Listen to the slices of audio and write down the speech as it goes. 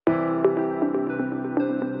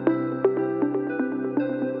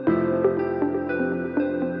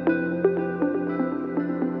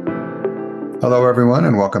Hello, everyone,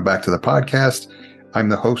 and welcome back to the podcast. I'm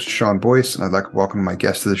the host, Sean Boyce, and I'd like to welcome my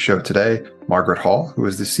guest to the show today, Margaret Hall, who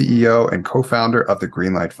is the CEO and co-founder of the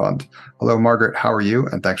GreenLight Fund. Hello, Margaret. How are you?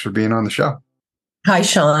 And thanks for being on the show. Hi,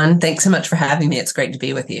 Sean. Thanks so much for having me. It's great to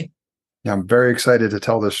be with you. Yeah, I'm very excited to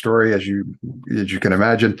tell this story, as you can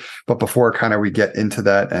imagine. But before we get into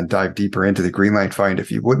that and dive deeper into the GreenLight Fund,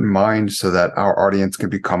 if you wouldn't mind, so that our audience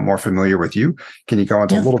can become more familiar with you, can you go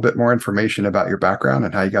into a little bit more information about your background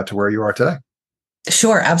and how you got to where you are today?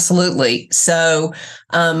 Sure, absolutely. So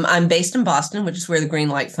I'm based in Boston, which is where the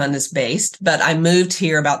GreenLight Fund is based. But I moved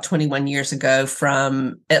here about 21 years ago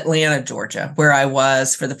from Atlanta, Georgia, where I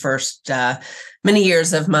was for the first many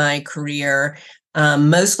years of my career.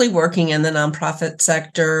 Mostly working in the nonprofit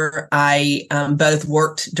sector. I both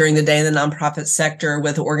worked during the day in the nonprofit sector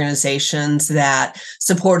with organizations that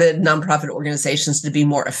supported nonprofit organizations to be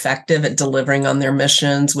more effective at delivering on their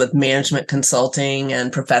missions with management consulting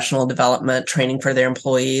and professional development training for their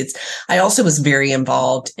employees. I also was very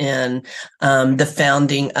involved in the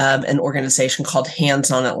founding of an organization called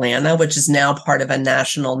Hands on Atlanta, which is now part of a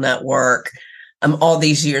national network all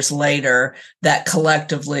these years later, that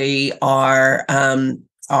collectively are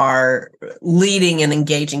leading and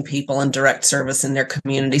engaging people in direct service in their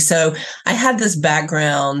community. So I had this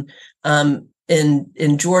background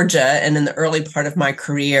in Georgia and in the early part of my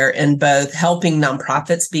career in both helping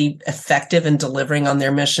nonprofits be effective in delivering on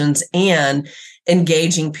their missions and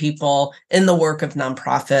engaging people in the work of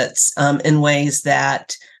nonprofits in ways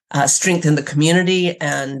that strengthened the community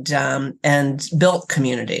and built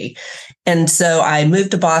community. And so I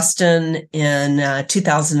moved to Boston in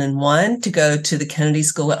 2001 to go to the Kennedy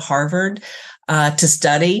School at Harvard to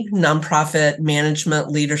study nonprofit management,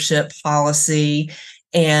 leadership, policy,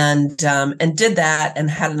 and did that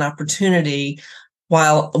and had an opportunity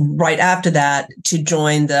while right after that to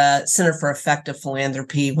join the Center for Effective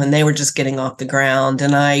Philanthropy when they were just getting off the ground.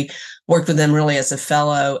 And I worked with them really as a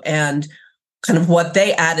fellow, and kind of what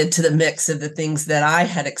they added to the mix of the things that I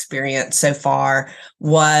had experienced so far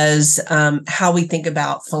was how we think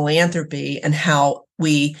about philanthropy and how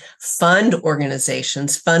we fund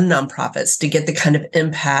organizations, fund nonprofits to get the kind of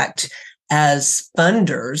impact as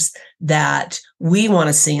funders that we want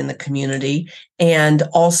to see in the community, and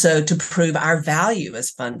also to prove our value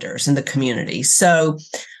as funders in the community. So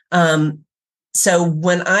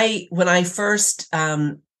when I first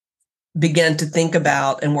began to think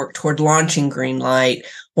about and work toward launching GreenLight,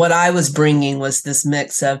 what I was bringing was this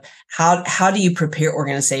mix of how do you prepare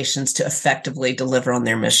organizations to effectively deliver on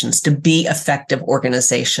their missions, to be effective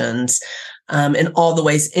organizations in all the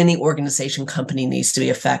ways any organization company needs to be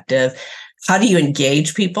effective. How do you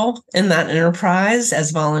engage people in that enterprise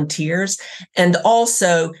as volunteers? And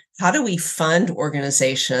also, how do we fund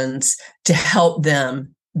organizations to help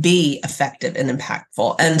them be effective and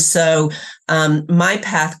impactful? And so my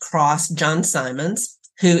path crossed John Simons,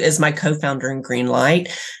 who is my co-founder in GreenLight,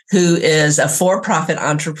 who is a for-profit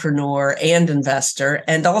entrepreneur and investor,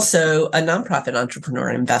 and also a nonprofit entrepreneur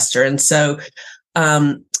and investor. And so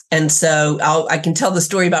I can tell the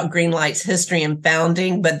story about GreenLight's history and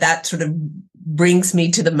founding, but that sort of brings me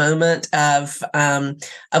to the moment of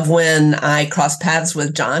when I crossed paths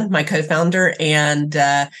with John, my co-founder, and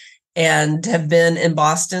have been in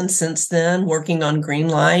Boston since then, working on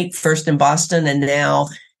GreenLight, first in Boston and now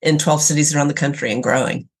in 12 cities around the country and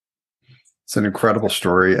growing. It's an incredible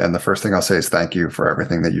story. And the first thing I'll say is thank you for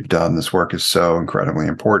everything that you've done. This work is so incredibly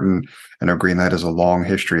important. I know GreenLight has a long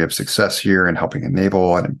history of success here in helping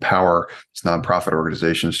enable and empower these nonprofit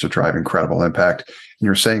organizations to drive incredible impact. And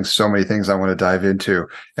you're saying so many things I want to dive into,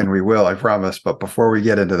 and we will, I promise. But before we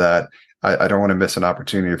get into that, I don't want to miss an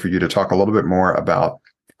opportunity for you to talk a little bit more about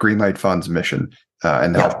GreenLight Fund's mission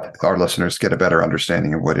and help our listeners get a better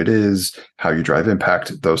understanding of what it is, how you drive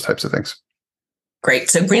impact, those types of things. Great.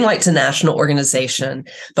 So GreenLight's a national organization,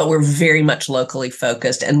 but we're very much locally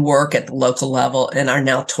focused and work at the local level in our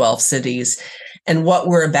now 12 cities. And what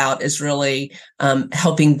we're about is really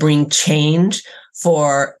helping bring change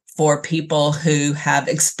for people who have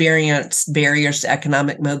experienced barriers to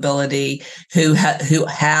economic mobility, who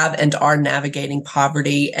have and are navigating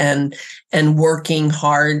poverty and working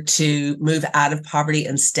hard to move out of poverty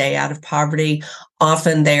and stay out of poverty.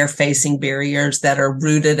 Often they are facing barriers that are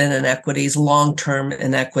rooted in inequities, long-term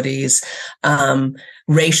inequities,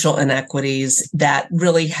 racial inequities that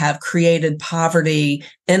really have created poverty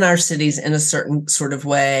in our cities in a certain sort of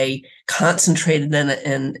way, concentrated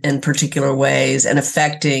in particular ways, and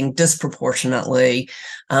affecting disproportionately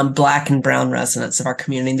Black and Brown residents of our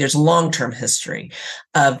community. There's a long-term history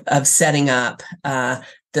of setting up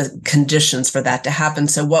the conditions for that to happen.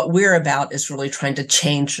 So what we're about is really trying to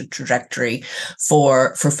change the trajectory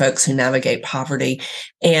for folks who navigate poverty,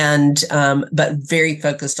 and but very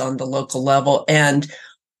focused on the local level. And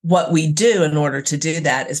what we do in order to do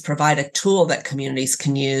that is provide a tool that communities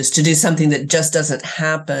can use to do something that just doesn't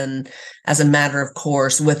happen as a matter of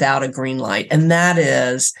course without a GreenLight. And that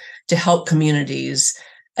is to help communities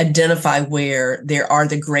identify where there are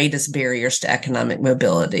the greatest barriers to economic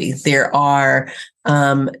mobility. There are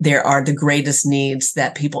the greatest needs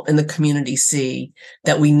that people in the community see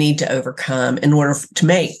that we need to overcome in order to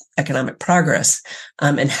make economic progress,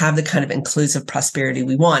 and have the kind of inclusive prosperity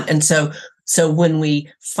we want. And so when we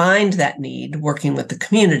find that need, working with the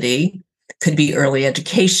community, could be early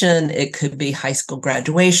education, it could be high school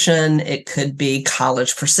graduation, it could be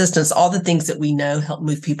college persistence, all the things that we know help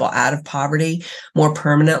move people out of poverty more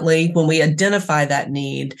permanently. When we identify that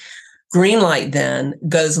need, GreenLight then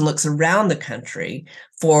goes and looks around the country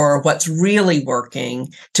for what's really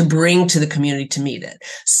working to bring to the community to meet it.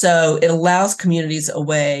 So it allows communities a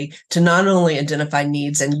way to not only identify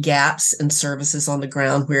needs and gaps in services on the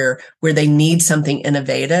ground where they need something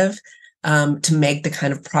innovative to make the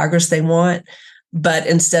kind of progress they want, but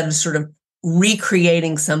instead of sort of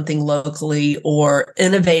recreating something locally or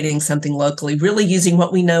innovating something locally, really using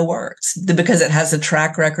what we know works because it has a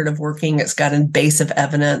track record of working. It's got a base of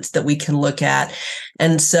evidence that we can look at.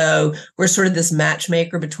 And so we're sort of this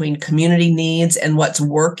matchmaker between community needs and what's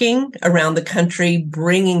working around the country,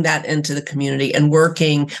 bringing that into the community and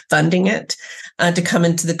funding it to come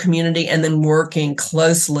into the community, and then working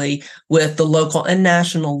closely with the local and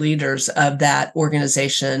national leaders of that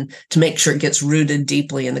organization to make sure it gets rooted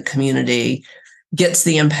deeply in the community, gets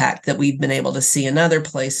the impact that we've been able to see in other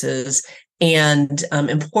places, and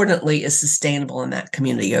importantly, is sustainable in that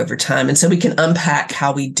community over time. And so we can unpack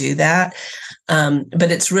how we do that.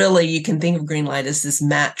 But it's really, you can think of GreenLight as this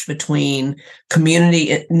match between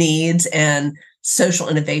community needs and social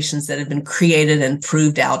innovations that have been created and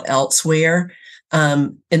proved out elsewhere,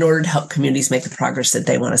 in order to help communities make the progress that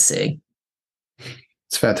they want to see.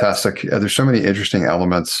 It's fantastic. There's so many interesting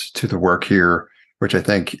elements to the work here, which I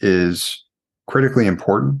think is critically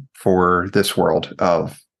important for this world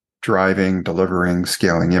of driving, delivering,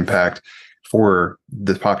 scaling impact for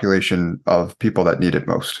the population of people that need it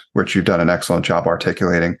most, which you've done an excellent job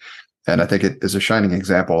articulating. And I think it is a shining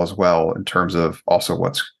example as well in terms of also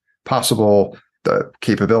what's possible, the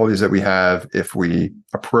capabilities that we have if we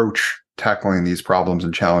approach tackling these problems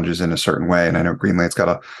and challenges in a certain way. And I know GreenLight's got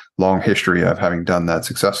a long history of having done that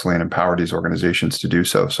successfully and empowered these organizations to do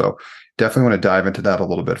so. So definitely want to dive into that a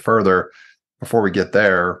little bit further. Before we get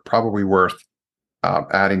there, probably worth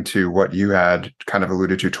adding to what you had kind of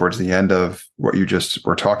alluded to towards the end of what you just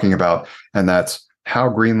were talking about, and that's how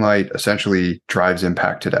GreenLight essentially drives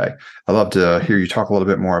impact today. I'd love to hear you talk a little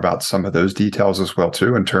bit more about some of those details as well,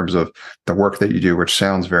 too, in terms of the work that you do, which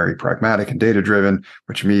sounds very pragmatic and data-driven,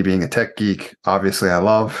 which me being a tech geek, obviously I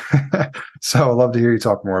love. So I'd love to hear you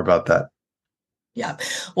talk more about that. Yeah.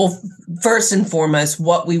 Well, first and foremost,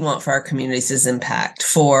 what we want for our communities is impact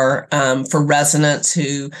for residents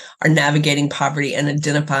who are navigating poverty and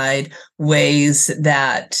identified ways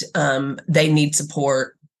that they need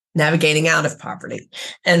support navigating out of poverty.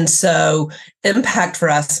 And so impact for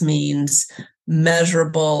us means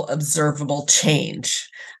measurable, observable change.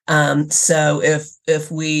 So if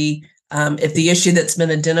the issue that's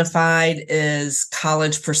been identified is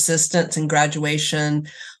college persistence and graduation,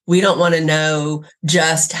 we don't want to know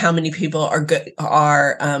just how many people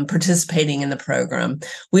are participating in the program.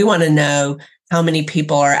 We want to know how many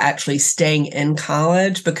people are actually staying in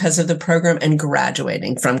college because of the program and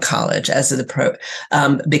graduating from college because of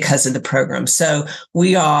the program. So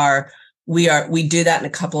we do that in a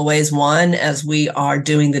couple of ways. One, as we are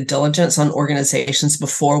doing the diligence on organizations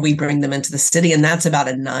before we bring them into the city, and that's about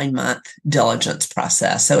a 9-month diligence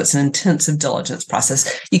process. So it's an intensive diligence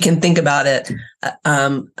process. You can think about it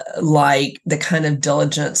like the kind of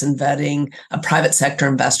diligence and vetting a private sector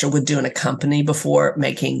investor would do in a company before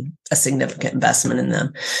making a significant investment in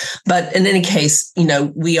them. But in any case,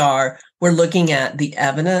 we're looking at the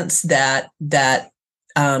evidence that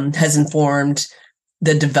has informed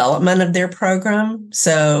the development of their program.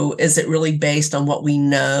 So is it really based on what we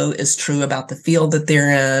know is true about the field that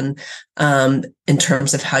they're in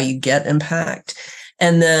terms of how you get impact?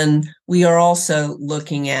 And then we are also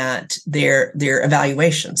looking at their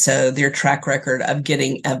evaluation, so their track record of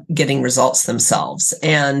getting results themselves.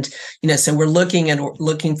 And so we're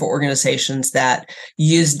looking for organizations that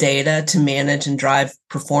use data to manage and drive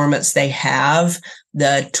performance. They have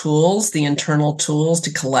the tools, the internal tools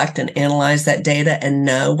to collect and analyze that data and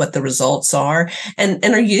know what the results are, and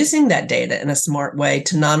are using that data in a smart way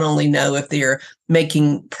to not only know if they're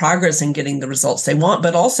making progress in getting the results they want,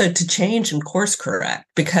 but also to change and course correct,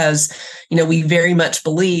 because we very much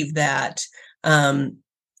believe that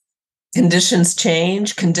conditions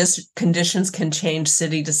change. Conditions can change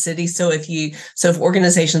city to city. So if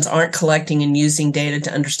organizations aren't collecting and using data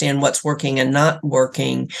to understand what's working and not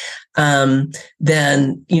working, then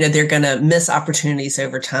they're going to miss opportunities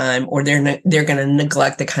over time, or they're going to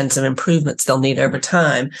neglect the kinds of improvements they'll need over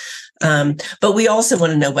time. But we also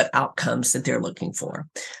want to know what outcomes that they're looking for,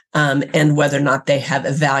 and whether or not they have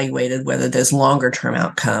evaluated whether those longer term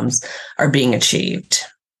outcomes are being achieved.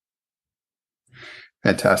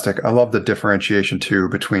 Fantastic. I love the differentiation too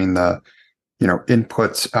between the,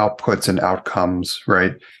 inputs, outputs, and outcomes,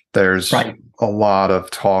 right? There's a lot of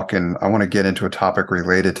talk, and I want to get into a topic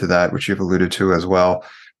related to that, which you've alluded to as well.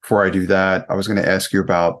 Before I do that, I was going to ask you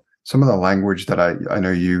about some of the language that I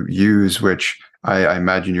know you use, which I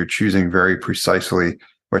imagine you're choosing very precisely,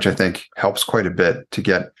 which I think helps quite a bit to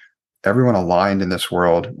get everyone aligned in this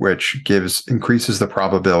world, which increases the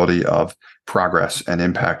probability of progress and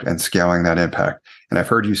impact and scaling that impact. And I've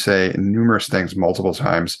heard you say numerous things multiple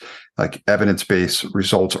times, like evidence-based,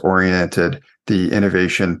 results-oriented, the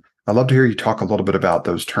innovation. I'd love to hear you talk a little bit about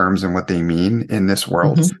those terms and what they mean in this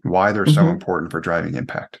world, why they're so important for driving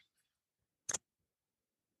impact.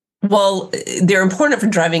 Well, they're important for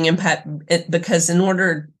driving impact because in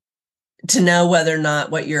order to know whether or not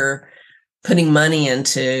what you're putting money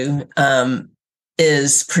into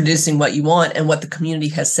is producing what you want and what the community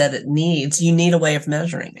has said it needs, you need a way of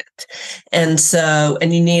measuring it. And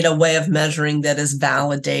you need a way of measuring that is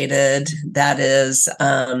validated, that is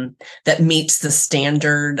that meets the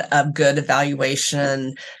standard of good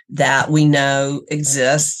evaluation that we know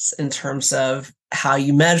exists in terms of how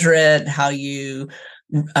you measure it, how you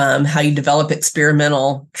develop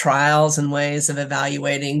experimental trials and ways of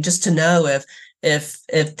evaluating, just to know if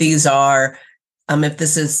these are if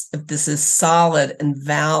this is solid and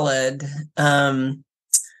valid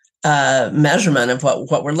measurement of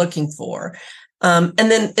what we're looking for. And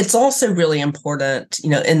then it's also really important,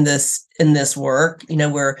 in this work,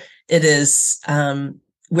 where it is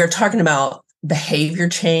we're talking about behavior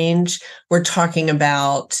change. We're talking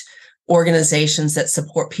about organizations that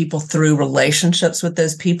support people through relationships with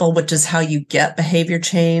those people, which is how you get behavior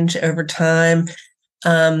change over time.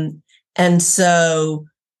 And so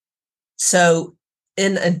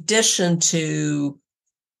in addition to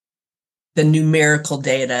the numerical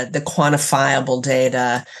data, the quantifiable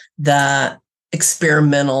data, the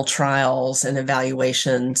experimental trials and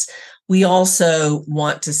evaluations, we also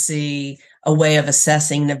want to see a way of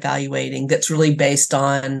assessing and evaluating that's really based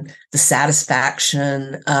on the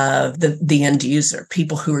satisfaction of the end user,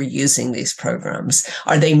 people who are using these programs.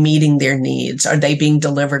 Are they meeting their needs? Are they being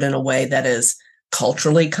delivered in a way that is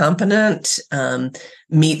culturally competent,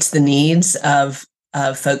 meets the needs of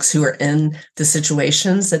folks who are in the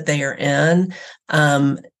situations that they are in?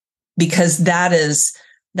 Because that is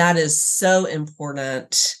so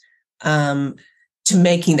important to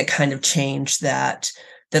making the kind of change that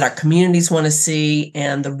our communities want to see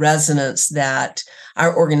and the residents that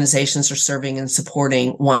our organizations are serving and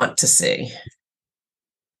supporting want to see.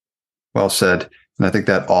 Well said. And I think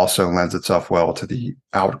that also lends itself well to the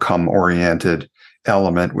outcome-oriented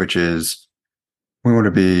element, which is we want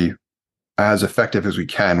to be as effective as we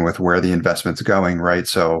can with where the investment's going, right?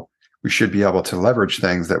 So we should be able to leverage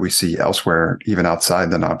things that we see elsewhere, even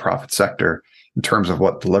outside the nonprofit sector, in terms of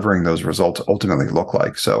what delivering those results ultimately look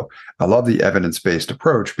like. So I love the evidence-based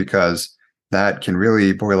approach because that can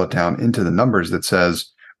really boil it down into the numbers that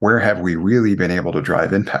says, where have we really been able to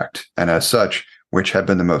drive impact? And as such, which have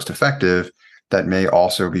been the most effective, that may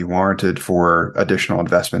also be warranted for additional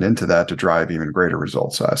investment into that to drive even greater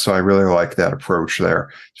results. So I really like that approach there.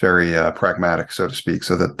 It's very pragmatic, so to speak.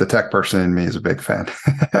 So that the tech person in me is a big fan.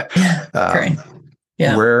 Great.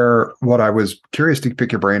 Yeah. What I was curious to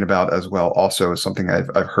pick your brain about as well also is something I've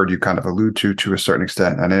heard you kind of allude to a certain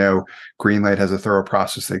extent. And I know GreenLight has a thorough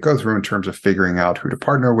process they go through in terms of figuring out who to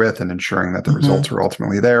partner with and ensuring that the results are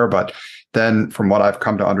ultimately there. But then from what I've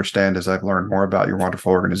come to understand as I've learned more about your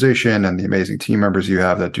wonderful organization and the amazing team members you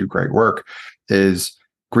have that do great work, is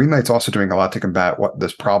GreenLight's also doing a lot to combat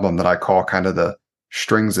this problem that I call kind of the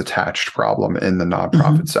strings attached problem in the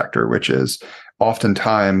nonprofit sector, which is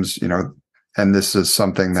oftentimes, And this is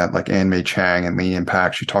something that like Ann Mei Chang and Lean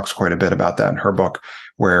Impact, she talks quite a bit about that in her book,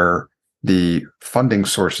 where the funding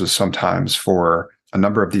sources sometimes for a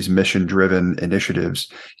number of these mission-driven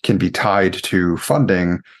initiatives can be tied to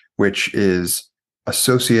funding, which is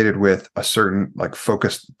associated with a certain like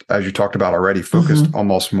focused, as you talked about already, focused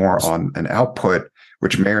almost more on an output,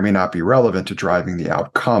 which may or may not be relevant to driving the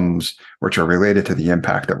outcomes, which are related to the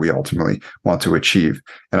impact that we ultimately want to achieve.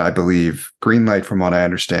 And I believe GreenLight, from what I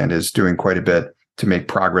understand, is doing quite a bit to make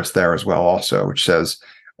progress there as well also, which says,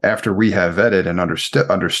 after we have vetted and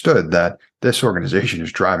understood that this organization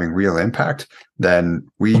is driving real impact, then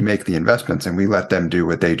we make the investments and we let them do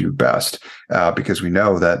what they do best, because we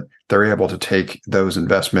know that they're able to take those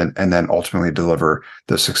investment and then ultimately deliver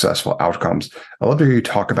the successful outcomes. I'd love to hear you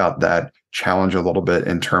talk about that challenge a little bit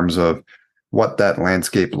in terms of what that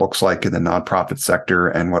landscape looks like in the nonprofit sector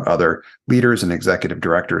and what other leaders and executive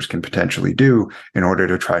directors can potentially do in order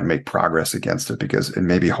to try and make progress against it, because it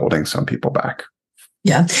may be holding some people back.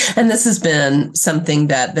 Yeah. And this has been something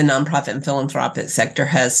that the nonprofit and philanthropic sector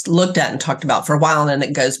has looked at and talked about for a while. And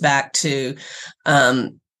it goes back to,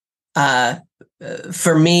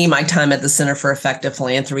 for me, my time at the Center for Effective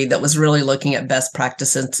Philanthropy, that was really looking at best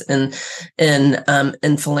practices in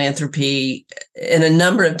philanthropy in a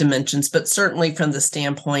number of dimensions, but certainly from the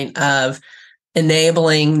standpoint of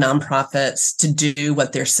enabling nonprofits to do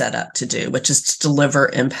what they're set up to do, which is to deliver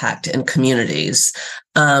impact in communities.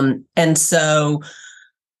 And so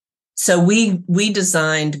we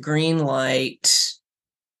designed GreenLight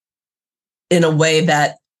in a way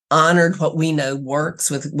that honored what we know works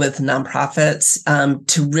with nonprofits,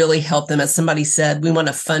 to really help them. As somebody said, we want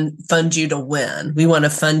to fund you to win. We want to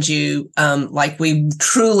fund you like we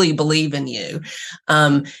truly believe in you.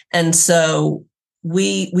 And so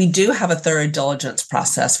we do have a thorough diligence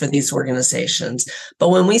process for these organizations. But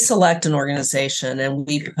when we select an organization and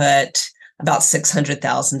we put about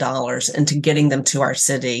 $600,000 into getting them to our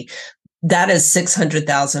city, that is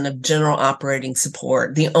 $600,000 of general operating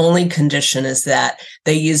support. The only condition is that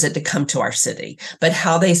they use it to come to our city. But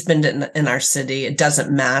how they spend it in our city, it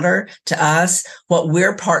doesn't matter to us. What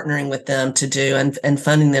we're partnering with them to do and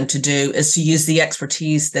funding them to do is to use the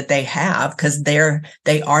expertise that they have, because they are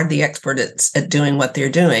the experts at doing what they're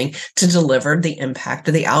doing, to deliver the impact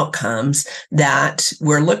of the outcomes that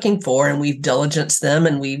we're looking for. And we've diligenced them,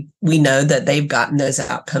 and we know that they've gotten those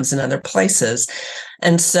outcomes in other places.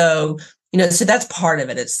 And so, so that's part of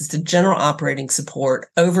it. It's the general operating support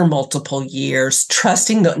over multiple years,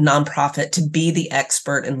 trusting the nonprofit to be the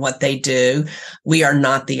expert in what they do. We are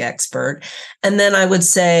not the expert. And then I would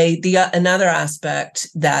say another aspect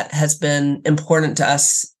that has been important to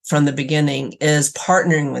us from the beginning is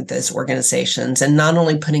partnering with those organizations and not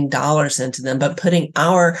only putting dollars into them, but putting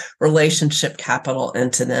our relationship capital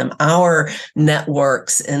into them, our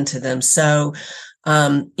networks into them. So,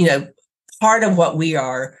 part of what we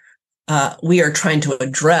are trying to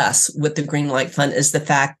address with the GreenLight Fund is the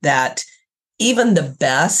fact that even the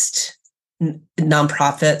best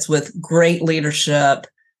nonprofits with great leadership,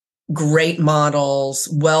 great models,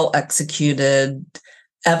 well executed,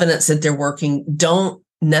 evidence that they're working, don't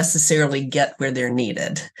necessarily get where they're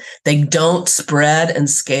needed. They don't spread and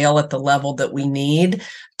scale at the level that we need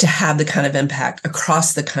to have the kind of impact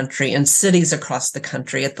across the country and cities across the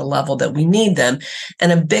country at the level that we need them.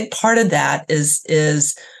 And a big part of that is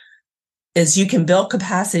you can build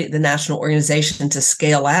capacity at the national organization to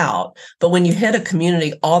scale out. But when you hit a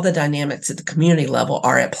community, all the dynamics at the community level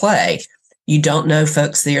are at play. You don't know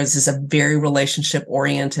folks there. This is a very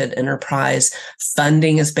relationship-oriented enterprise.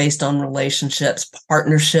 Funding is based on relationships.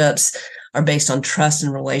 Partnerships are based on trust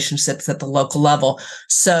and relationships at the local level.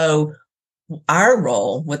 So our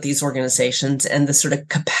role with these organizations and the sort of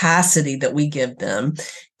capacity that we give them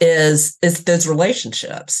is those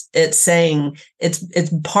relationships. It's saying it's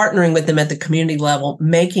partnering with them at the community level,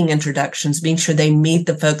 making introductions, being sure they meet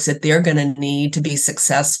the folks that they're going to need to be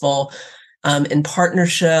successful in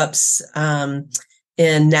partnerships,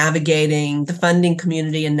 in navigating the funding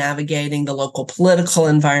community and navigating the local political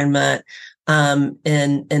environment,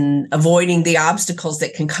 and avoiding the obstacles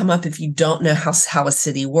that can come up if you don't know how a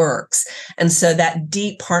city works. And so that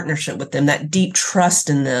deep partnership with them, that deep trust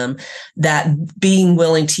in them, that being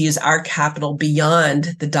willing to use our capital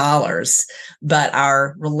beyond the dollars, but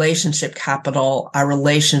our relationship capital, our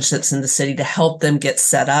relationships in the city to help them get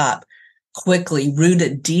set up quickly,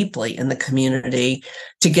 rooted deeply in the community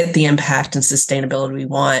to get the impact and sustainability we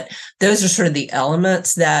want. Those are sort of the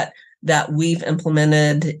elements that we've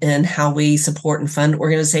implemented in how we support and fund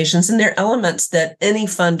organizations. And they're elements that any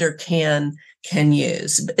funder can can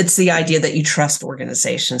use. It's the idea that you trust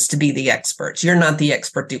organizations to be the experts. You're not the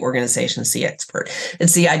expert, the organization's the expert.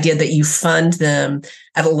 It's the idea that you fund them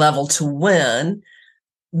at a level to win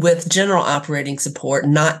with general operating support,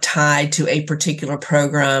 not tied to a particular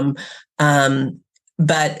program,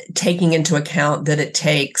 but taking into account that it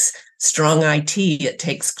takes strong IT, it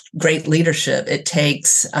takes great leadership, it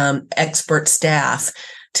takes expert staff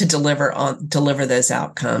to deliver those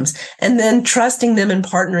outcomes, and then trusting them and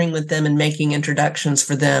partnering with them and making introductions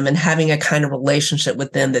for them and having a kind of relationship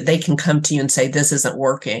with them that they can come to you and say, this isn't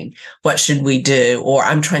working. What should we do? Or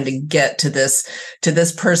I'm trying to get to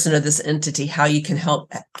this person or this entity, how you can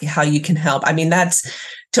help. I mean,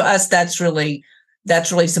 to us, that's really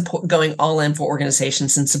support, going all in for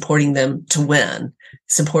organizations and supporting them to win,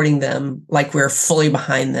 supporting them like we're fully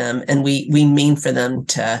behind them. And we mean for them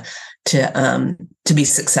to be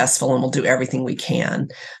successful, and we'll do everything we can.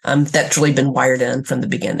 That's really been wired in from the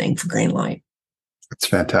beginning for GreenLight. It's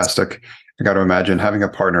fantastic. I got to imagine having a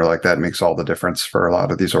partner like that makes all the difference for a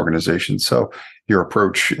lot of these organizations. So your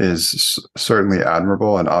approach is certainly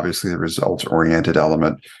admirable, and obviously the results-oriented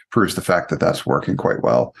element proves the fact that that's working quite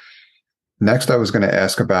well. Next, I was going to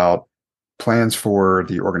ask about plans for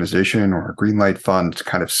the organization or GreenLight Fund to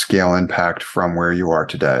kind of scale impact from where you are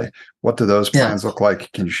today. What do those plans look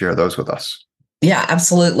like? Can you share those with us? Yeah,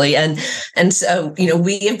 absolutely. And so,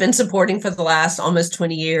 we have been supporting for the last almost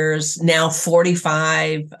 20 years, now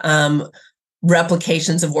 45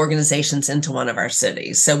 replications of organizations into one of our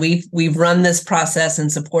cities. So we've run this process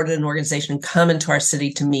and supported an organization come into our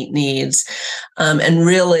city to meet needs, and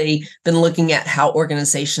really been looking at how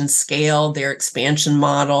organizations scale their expansion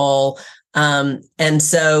model. And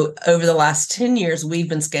so over the last 10 years, we've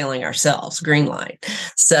been scaling ourselves, GreenLight.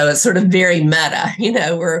 So it's sort of very meta,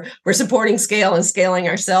 we're supporting scale and scaling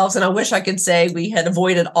ourselves. And I wish I could say we had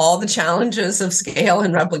avoided all the challenges of scale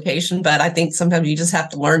and replication, but I think sometimes you just have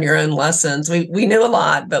to learn your own lessons. We knew a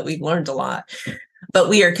lot, but we've learned a lot. But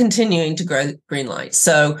we are continuing to grow GreenLight.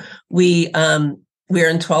 So we're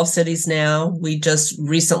in 12 cities now. We just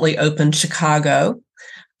recently opened Chicago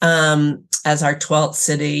as our 12th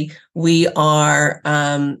city. We are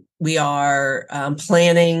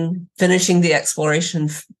finishing the exploration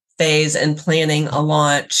phase and planning to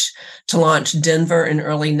launch Denver in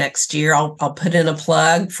early next year. I'll put in a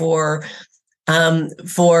plug for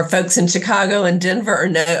folks in Chicago and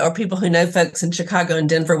Denver, or people who know folks in Chicago and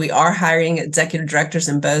Denver. We are hiring executive directors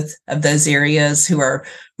in both of those areas who are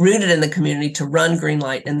rooted in the community to run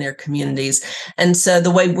GreenLight in their communities. And so the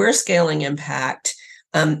way we're scaling impact,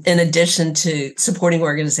 in addition to supporting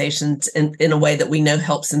organizations in a way that we know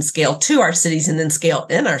helps them scale to our cities and then scale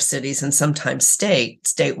in our cities and sometimes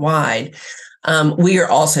statewide, we are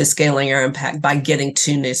also scaling our impact by getting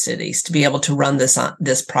to new cities to be able to run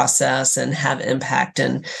this process and have impact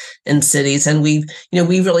in cities. And we've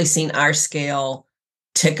really seen our scale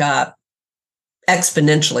tick up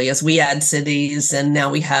exponentially as we add cities, and now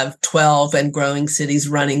we have 12 and growing cities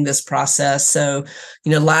running this process. So,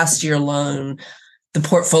 last year alone, the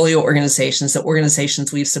portfolio organizations, the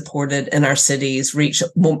organizations we've supported in our cities, reach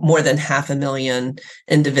more than 500,000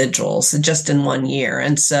 individuals just in 1 year.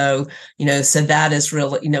 And so, so that is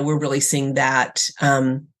really, we're really seeing that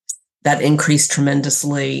increase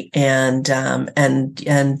tremendously, and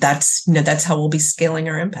that's how we'll be scaling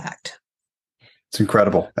our impact. It's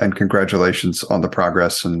incredible, and congratulations on the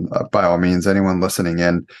progress. And by all means, anyone listening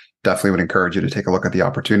in, definitely would encourage you to take a look at the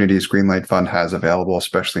opportunities GreenLight Fund has available,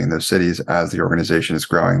 especially in those cities as the organization is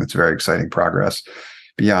growing. That's very exciting progress.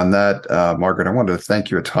 Beyond that, Margaret, I wanted to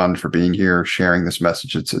thank you a ton for being here, sharing this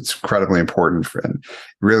message. It's incredibly important and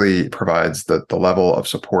really provides the level of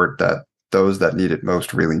support that those that need it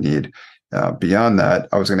most really need. Beyond that,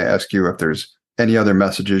 I was going to ask you if there's any other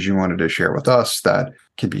messages you wanted to share with us that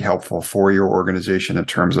can be helpful for your organization in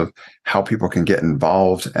terms of how people can get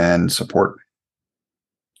involved and support.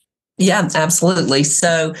 Yeah, absolutely.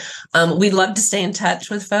 So we'd love to stay in touch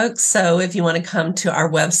with folks. So if you want to come to our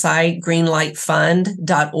website,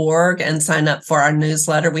 greenlightfund.org, and sign up for our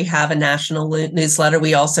newsletter, we have a national newsletter.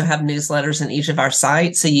 We also have newsletters in each of our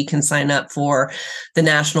sites. So you can sign up for the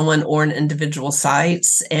national one or an individual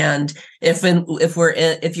sites. And if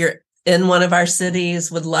you're in one of our cities,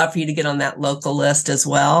 would love for you to get on that local list as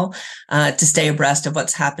well, to stay abreast of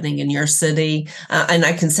what's happening in your city. And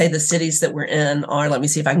I can say the cities that we're in are, let me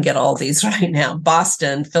see if I can get all these right now: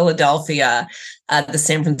 Boston, Philadelphia, the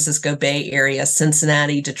San Francisco Bay Area,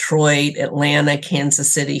 Cincinnati, Detroit, Atlanta,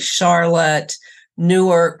 Kansas City, Charlotte,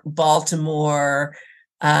 Newark, Baltimore,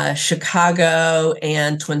 Chicago,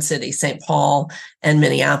 and Twin Cities, St. Paul, and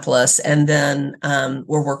Minneapolis. And then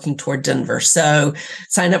we're working toward Denver. So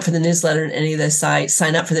sign up for the newsletter in any of those sites.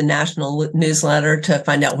 Sign up for the national newsletter to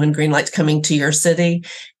find out when GreenLight's coming to your city.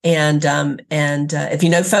 And if you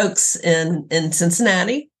know folks in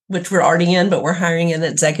Cincinnati, which we're already in, but we're hiring an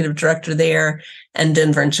executive director there, and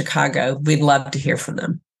Denver and Chicago, we'd love to hear from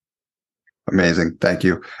them. Amazing. Thank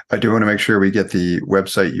you. I do want to make sure we get the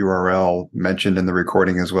website URL mentioned in the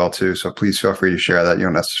recording as well, too. So please feel free to share that. You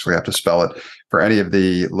don't necessarily have to spell it. For any of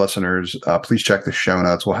the listeners, please check the show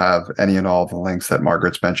notes. We'll have any and all of the links that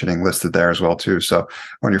Margaret's mentioning listed there as well, too. So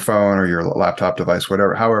on your phone or your laptop device,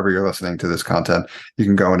 however you're listening to this content, you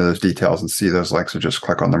can go into those details and see those links and just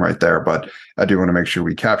click on them right there. But I do want to make sure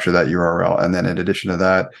we capture that URL. And then in addition to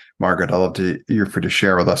that, Margaret, I'd love you to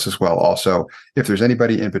share with us as well. Also, if there's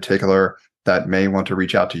anybody in particular that may want to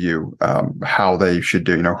reach out to you, how they should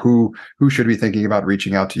do, who should be thinking about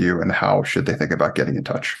reaching out to you, and how should they think about getting in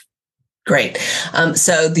touch? Great.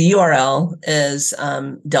 So the URL is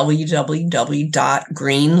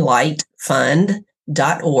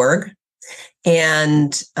www.greenlightfund.org.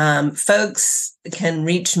 And folks can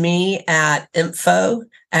reach me at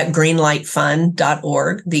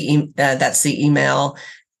info@greenlightfund.org. That's the email,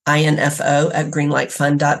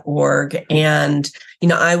 info@greenlightfund.org. And,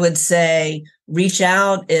 I would say reach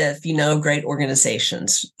out if you know great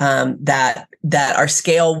organizations that are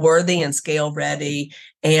scale worthy and scale ready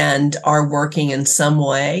and are working in some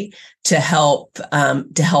way to help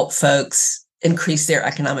folks increase their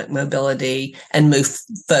economic mobility and move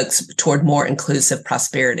folks toward more inclusive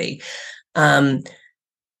prosperity.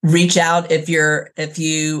 Reach out if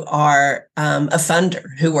you are a funder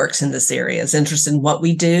who works in this area, is interested in what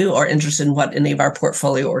we do or interested in what any of our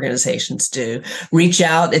portfolio organizations do. Reach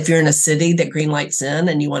out if you're in a city that GreenLight's in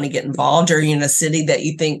and you want to get involved, or you're in a city that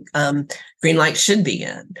you think GreenLight should be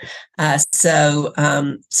in. So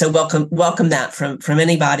welcome that from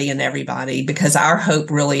anybody and everybody, because our hope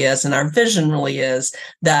really is, and our vision really is,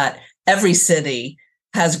 that every city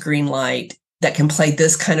has GreenLight that can play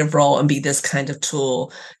this kind of role and be this kind of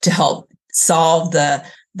tool to help solve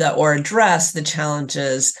or address the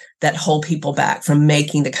challenges that hold people back from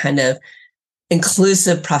making the kind of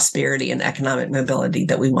inclusive prosperity and economic mobility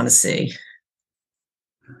that we want to see.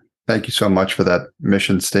 Thank you so much for that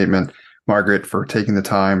mission statement, Margaret, for taking the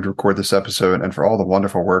time to record this episode, and for all the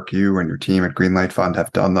wonderful work you and your team at GreenLight Fund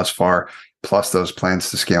have done thus far, plus those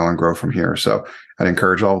plans to scale and grow from here. So I'd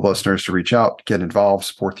encourage all the listeners to reach out, get involved,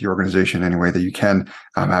 support the organization any way that you can.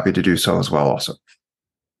 I'm happy to do so as well also.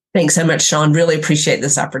 Thanks so much, Sean. Really appreciate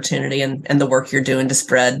this opportunity and the work you're doing to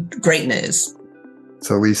spread great news. It's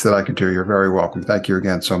the least that I can do. You're very welcome. Thank you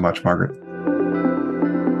again so much, Margaret.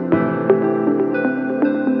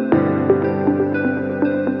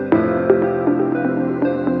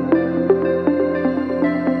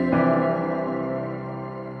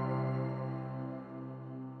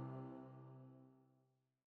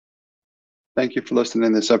 Thank you for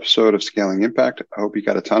listening to this episode of Scaling Impact. I hope you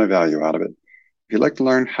got a ton of value out of it. If you'd like to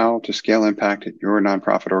learn how to scale impact at your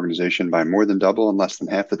nonprofit organization by more than double in less than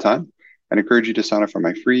half the time, I'd encourage you to sign up for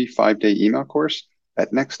my free 5-day email course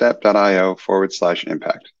at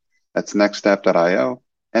nextstep.io/impact. That's nextstep.io,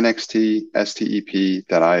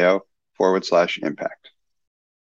 nxtstep.io/impact.